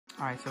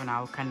All right, so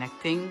now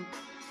connecting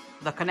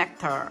the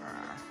connector.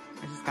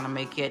 This is gonna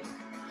make it. Woo!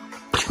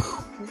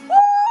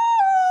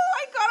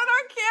 I got it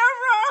on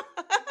camera.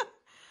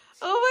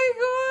 Oh my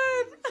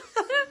god.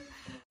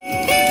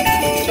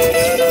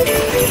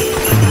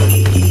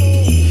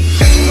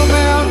 Jingle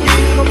bell,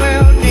 jingle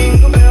bell,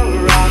 jingle bell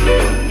rock.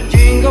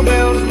 Jingle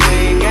bells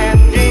ring and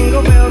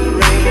jingle bells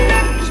ring.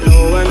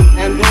 Snowing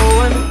and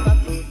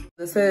blowing.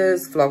 This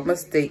is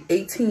Vlogmas day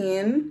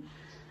 18,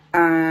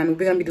 and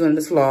we're gonna be doing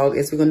this vlog.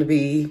 We're gonna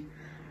be,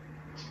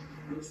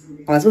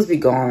 well, it's supposed to be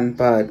gone,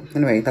 but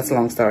anyway, that's a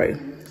long story.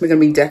 We're gonna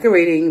be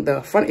decorating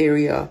the front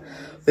area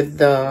with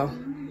the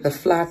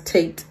flat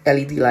taped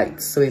LED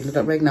lights. So we have it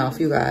up right now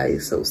for you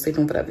guys, so stay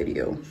tuned for that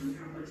video.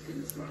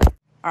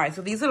 All right,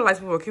 so these are the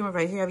lights we're working with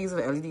right here. These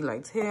are the LED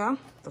lights here,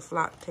 the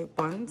flat tape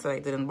ones. I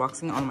did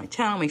unboxing on my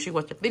channel. Make sure you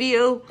watch the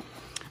video.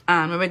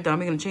 And when we're done,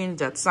 we're gonna change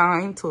that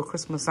sign to a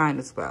Christmas sign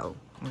as well,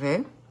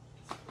 okay?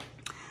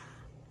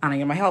 And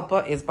again, my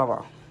helper is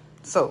Baba.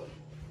 So,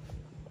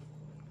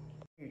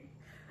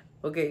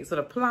 okay, so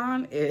the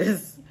plan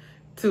is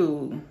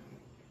to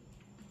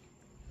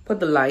put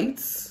the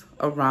lights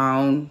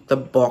around the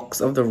box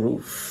of the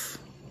roof.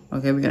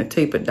 Okay, we're gonna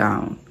tape it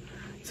down.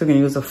 So we're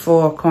gonna use the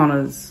four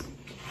corners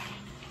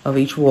of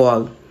each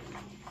wall.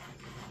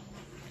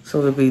 So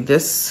it'll be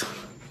this,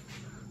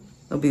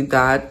 it'll be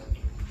that,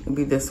 it'll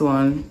be this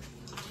one,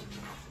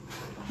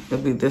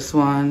 it'll be this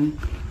one,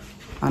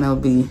 and it'll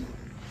be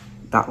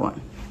that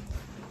one.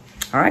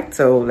 All right,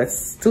 so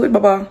let's do it,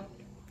 Baba.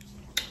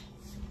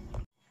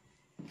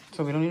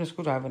 So we don't need a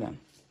screwdriver then?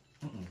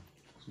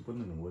 So put it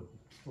in the wood.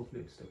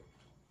 Hopefully it's stick.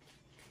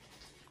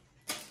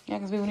 Yeah,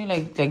 because we only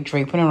like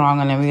draping it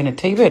wrong, and then we're gonna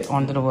tape it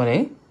onto the wood,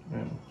 eh?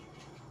 Yeah.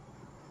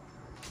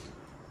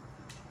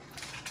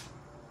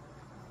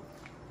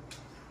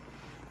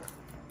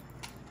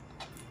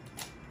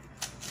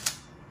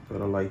 So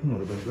the lighting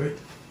would have been great.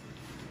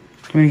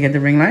 Can we get the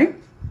ring light?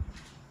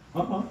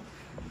 Uh-huh.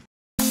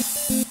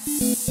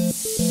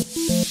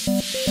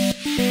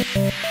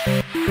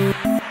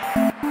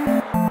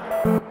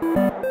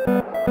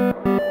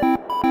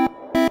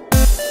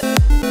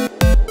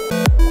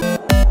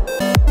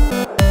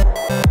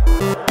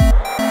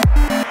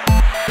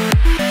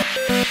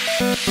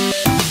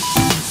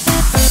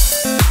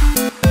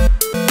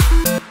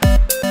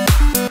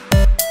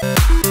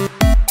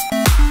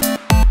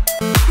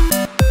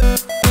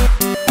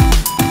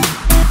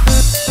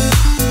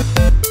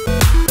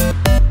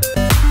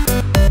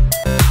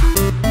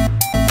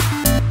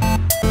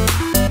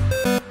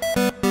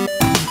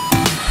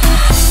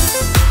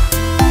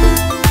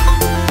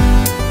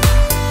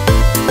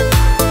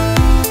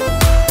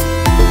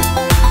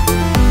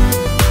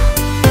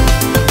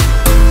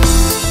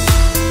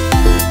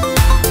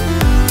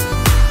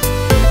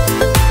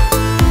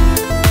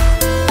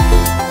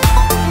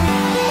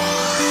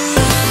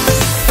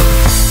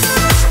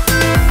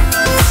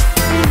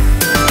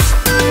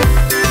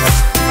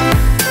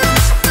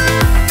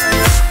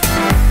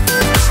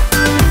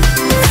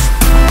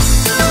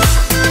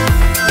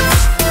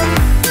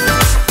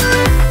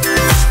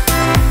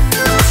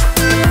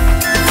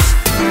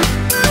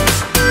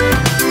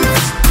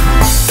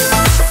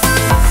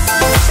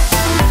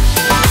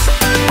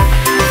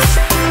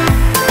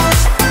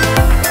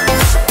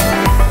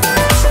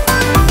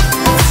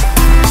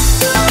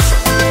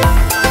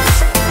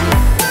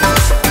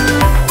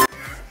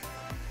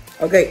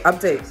 Okay,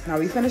 update. Now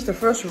we finished the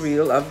first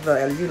reel of the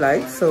LED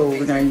lights, so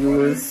we're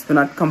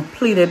not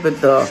completed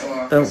with the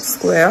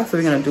square, so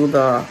we're gonna do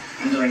the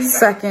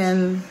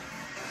second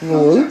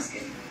roll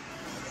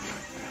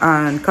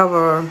and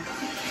cover.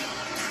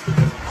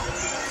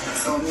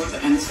 So I'm going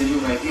to end this video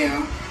right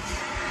here.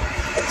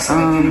 So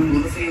I can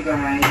move for you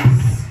guys.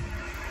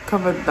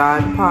 Cover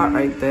that part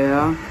right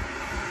there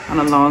and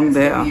along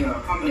there. A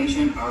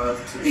combination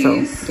of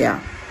these. So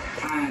yeah.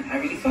 And I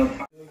really felt.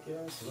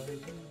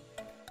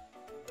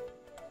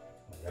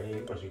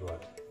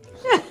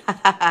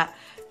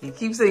 You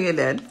keep saying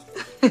that.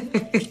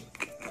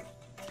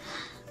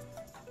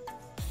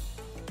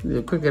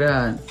 You're crooked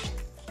on.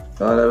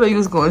 Oh, that way you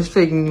was going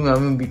straight and you were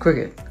going to be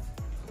crooked.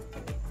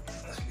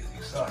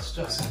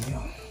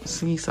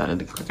 See, he started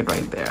the crooked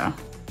right there.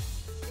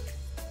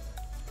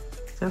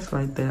 Just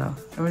right there.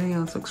 Everything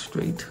else looks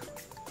straight.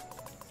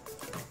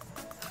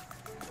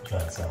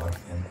 Trying to sound like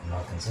I'm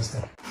not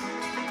consistent.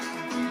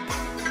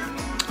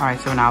 Alright,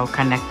 so now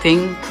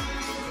connecting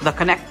the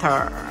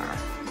connector.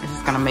 This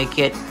is gonna make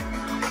it. Woo!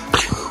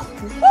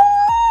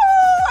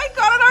 I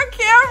got it on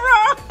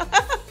camera.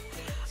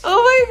 Oh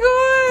my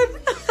god.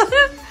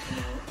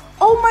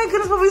 Oh my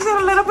goodness, but we see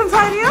it lit up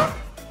inside here.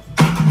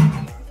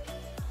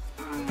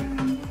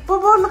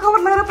 Bubba, look how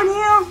it lit up in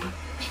here.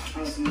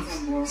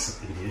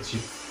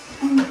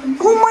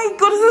 Oh my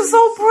god, this is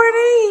so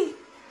pretty.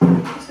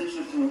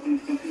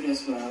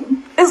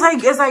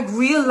 It's like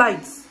real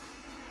lights.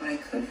 I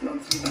could vlog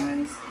for you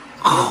guys.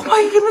 Oh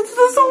my goodness, this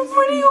is so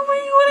pretty over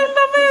you, and I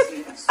love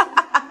it.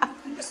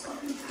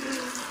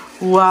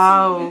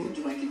 Wow.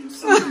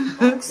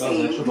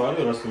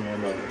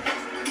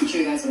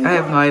 I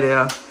have no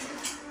idea.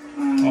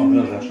 Oh,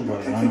 really? I should buy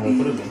it. I don't know where to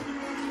put it then.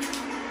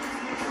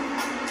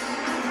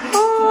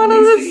 Oh,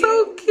 this is so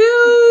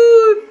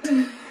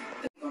cute.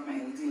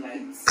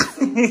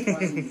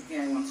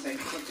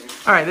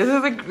 All right,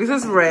 this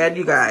is red,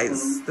 you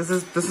guys. This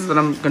is what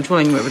I'm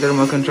controlling with the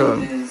remote control.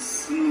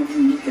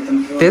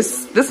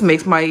 This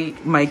makes my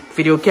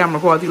video camera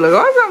quality look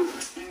awesome.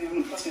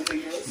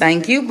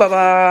 Thank you,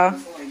 Baba.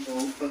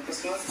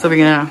 So we're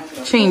gonna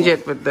change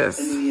it with this.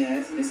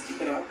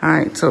 All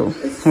right, so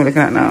what we're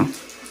looking at now.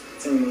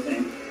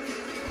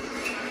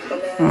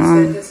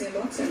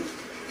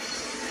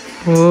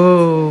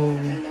 Whoa.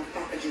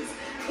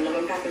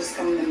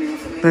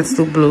 Let's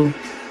do blue.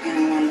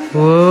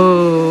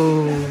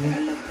 Whoa.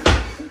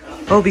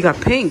 Oh, we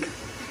got pink.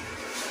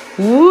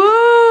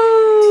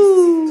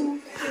 Whoa.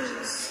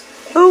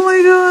 Oh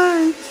my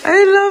God.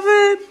 I love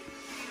it.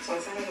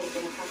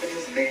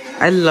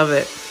 I love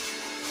it.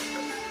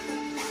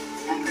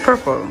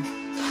 Purple.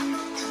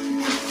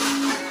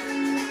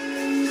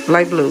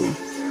 Light blue.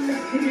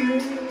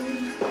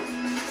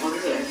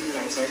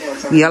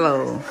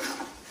 Yellow.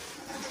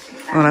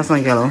 Oh, that's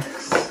not yellow.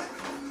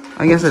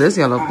 I guess it is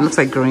yellow. It looks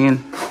like green.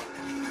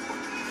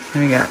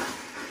 Here we go.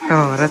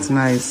 Oh, that's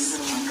nice.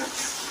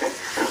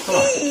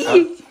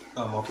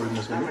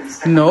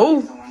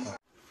 No.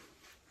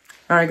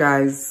 Alright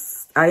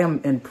guys, I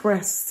am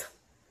impressed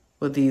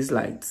with these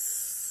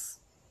lights.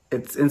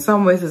 It's in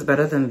some ways it's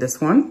better than this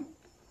one.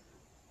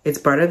 It's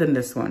better than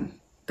this one.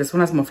 This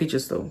one has more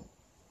features though.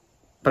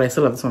 But I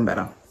still love this one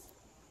better.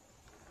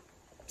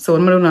 So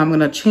what I'm gonna do now, I'm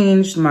gonna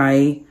change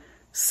my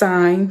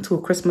sign to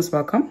a Christmas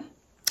welcome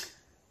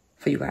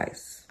for you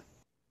guys.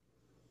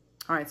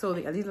 All right, so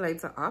the LED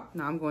lights are up.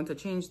 Now I'm going to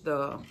change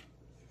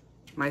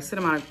my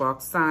cinematic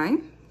box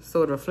sign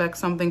so it reflects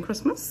something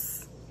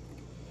Christmas.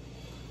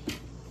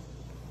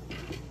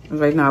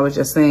 Right now it's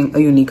just saying a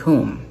unique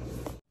home.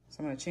 So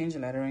I'm gonna change the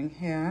lettering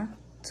here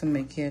to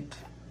make it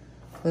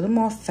a little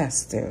more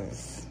festive.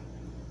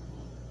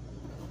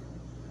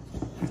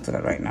 Let's do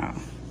that right now.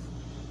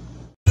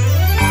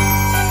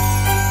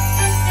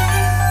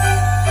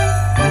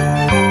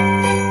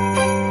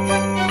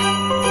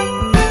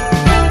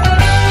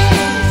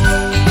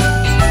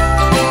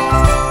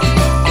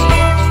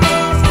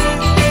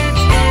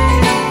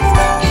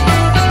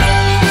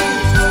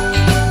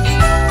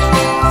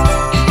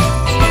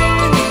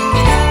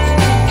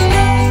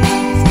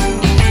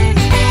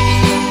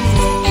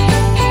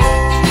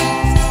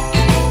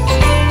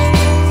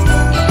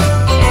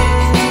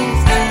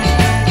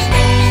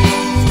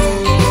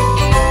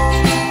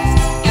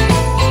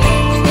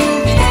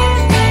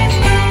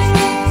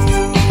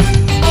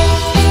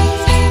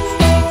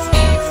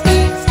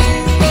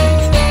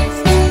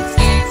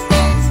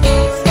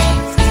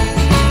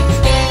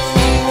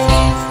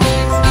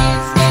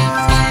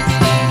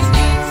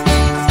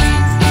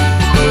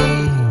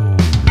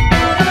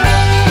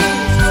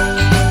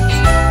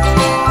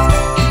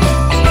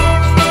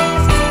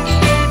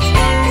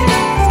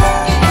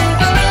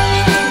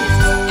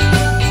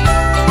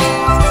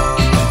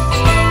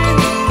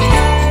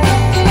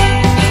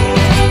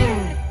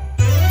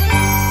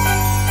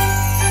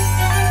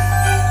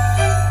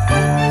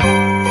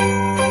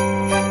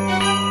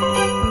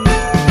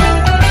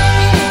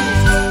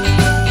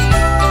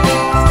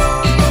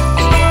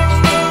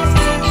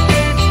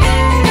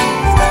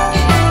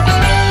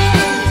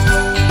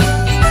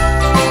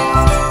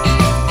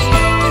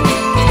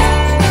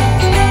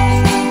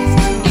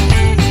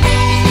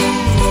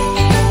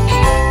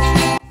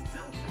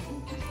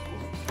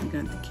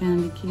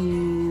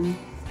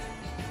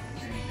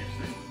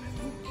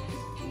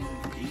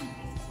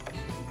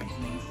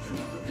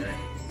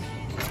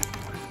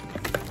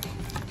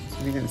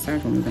 We're gonna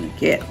start what we're gonna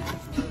get.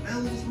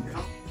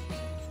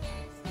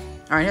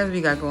 All right, here's what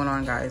we got going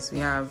on, guys.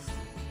 I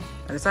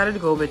decided to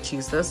go with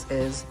Jesus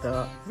is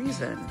the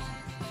reason.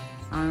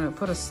 I'm gonna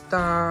put a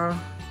star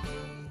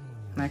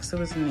next to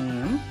his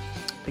name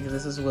because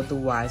this is what the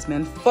wise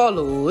men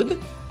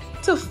followed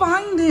to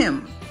find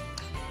him.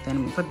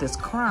 Then we put this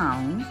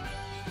crown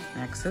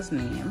next to his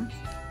name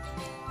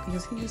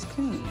because he is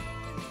king.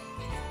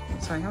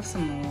 So I have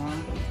some more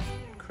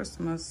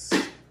Christmas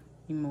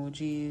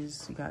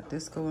emojis. We got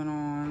this going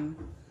on.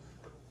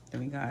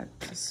 Then we got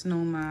the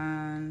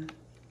snowman,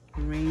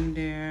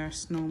 reindeer,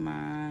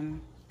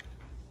 snowman.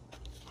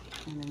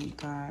 And then we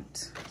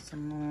got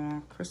some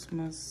more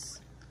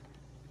Christmas.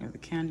 We have the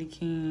candy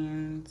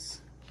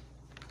canes.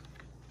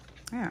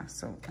 Yeah,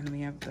 so, and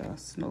we have the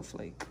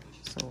snowflake.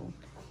 So,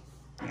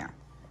 yeah.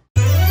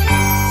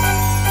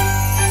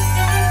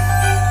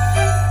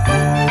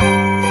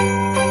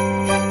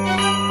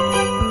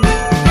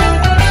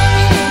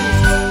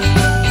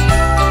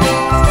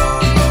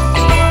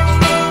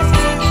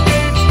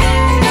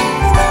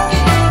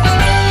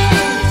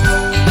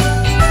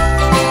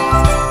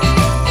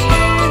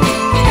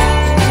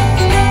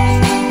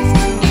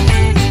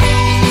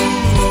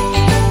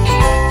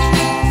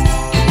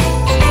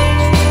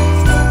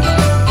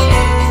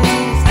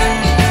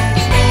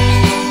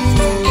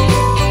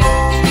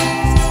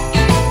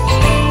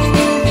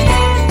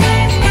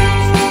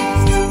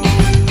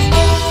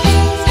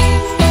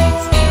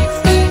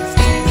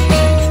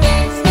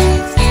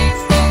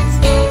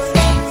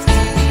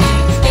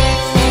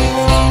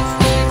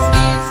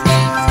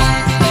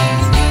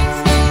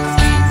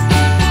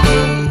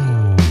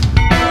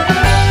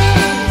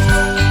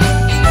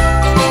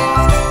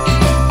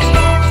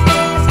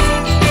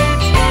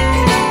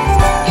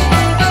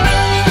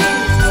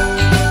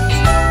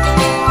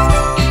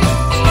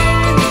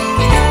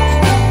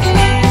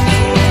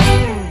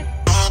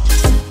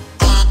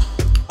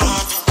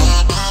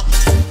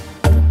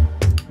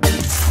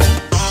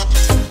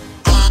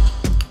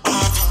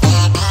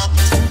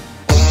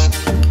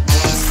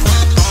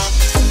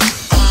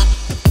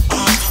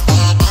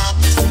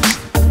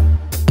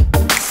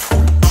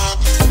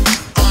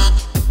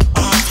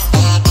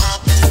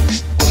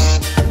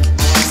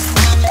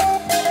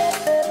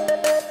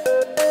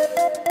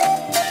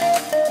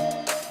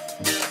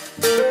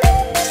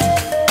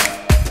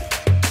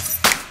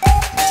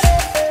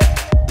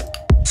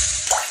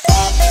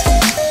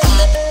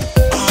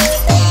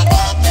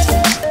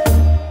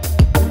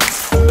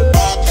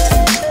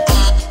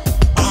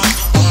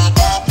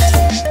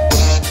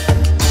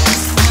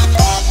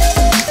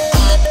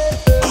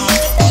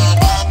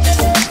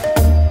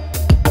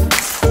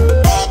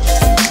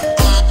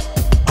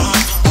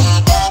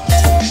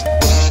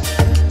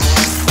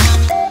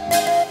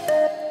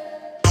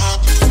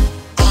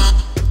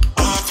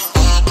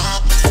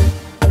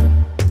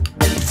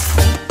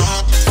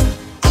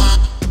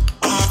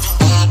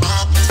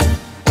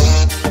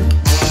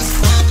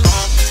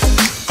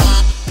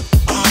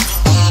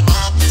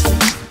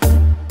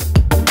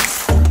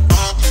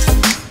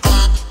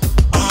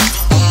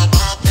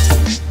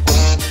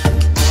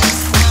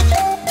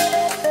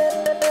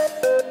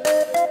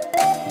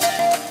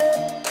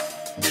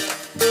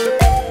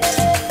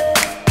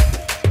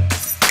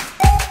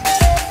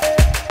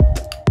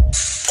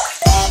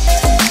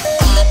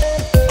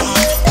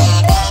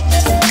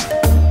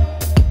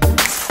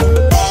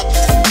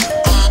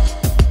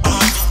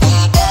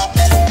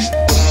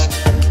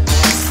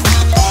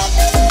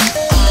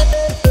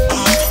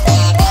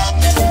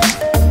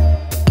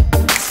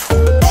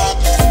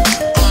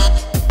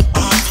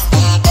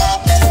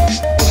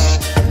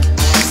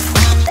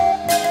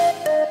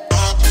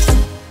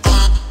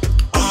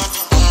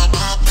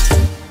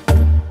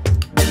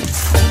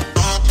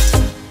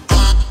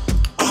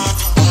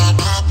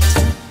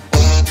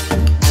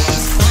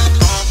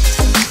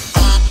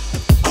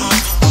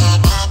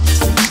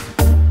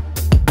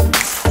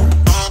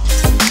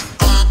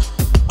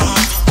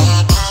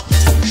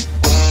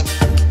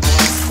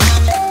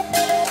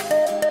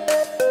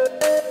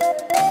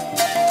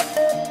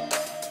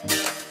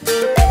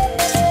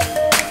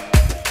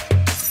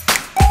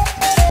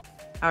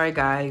 Alright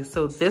guys,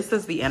 so this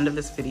is the end of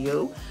this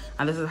video,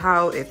 and this is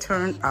how it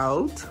turned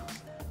out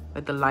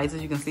with the lights.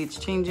 As you can see, it's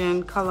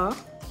changing color.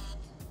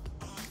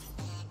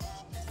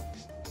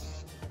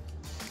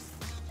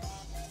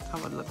 That's how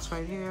it looks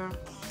right here.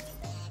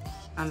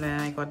 And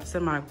then I got the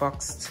cinematic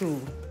box to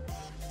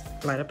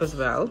light up as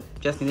well.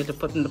 Just needed to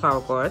put in the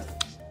power cord.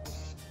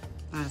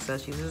 And it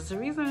says, "Jesus is the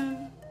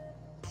reason."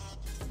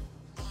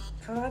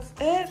 So that's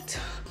it.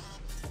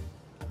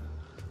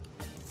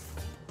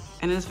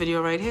 And this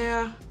video right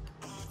here.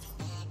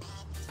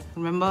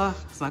 Remember,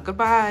 it's not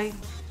goodbye.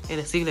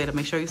 It'll see you later.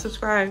 Make sure you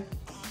subscribe.